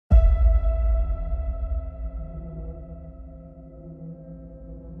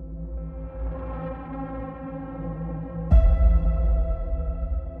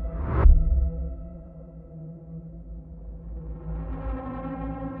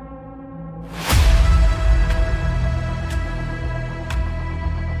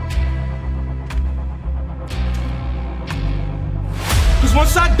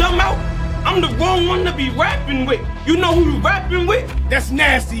Once I dumb out, I'm the wrong one to be rapping with. You know who you rapping with? That's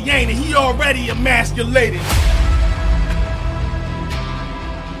nasty, ain't it? He already emasculated.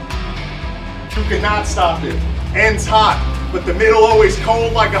 You cannot stop it. Ends hot, but the middle always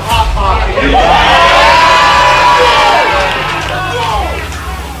cold like a hot pot.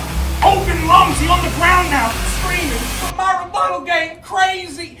 Open lungs, he on the ground now, screaming. But my rebuttal game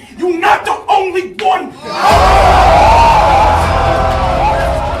crazy. You not the only one.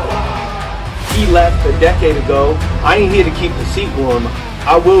 He left a decade ago. I ain't here to keep the seat warm.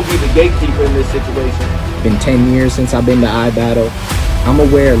 I will be the gatekeeper in this situation. Been 10 years since I've been to iBattle. I'm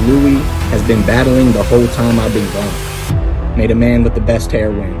aware Louis has been battling the whole time I've been gone. May the man with the best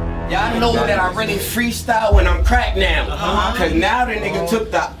hair win. Y'all know that I really freestyle when I'm cracked now. Cause now the nigga took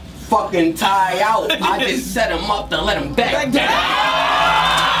the fucking tie out. I just set him up to let him back down.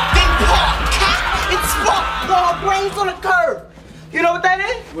 Big pop, cop, it's fuck, ball brains on the curve. You know what that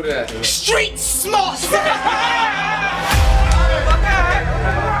is? What is that? Street smart.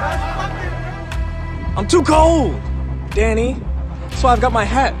 I'm too cold, Danny. So I've got my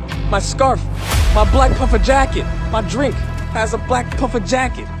hat, my scarf, my black puffer jacket. My drink has a black puffer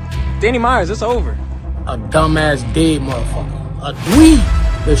jacket. Danny Myers, it's over. A dumbass dead motherfucker. A dweeb.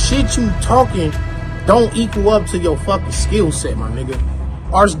 The shit you talking don't equal up to your fucking skill set, my nigga.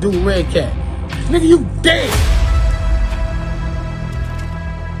 Arch dude red cat. Nigga, you dead.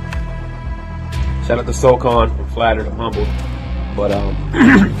 Shout out to SoCon. I'm flattered, I'm humbled. But,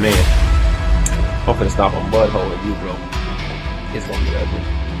 man, I'm finna stop on Mudhole with you, bro. It's gonna be ugly.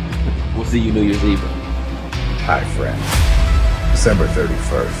 We'll see you New Year's Eve, bro. Hi, friends. December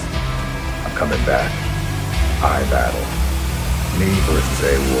 31st. I'm coming back. iBattle. Me versus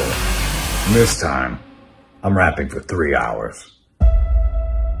A-War. And this time, I'm rapping for 3 hours.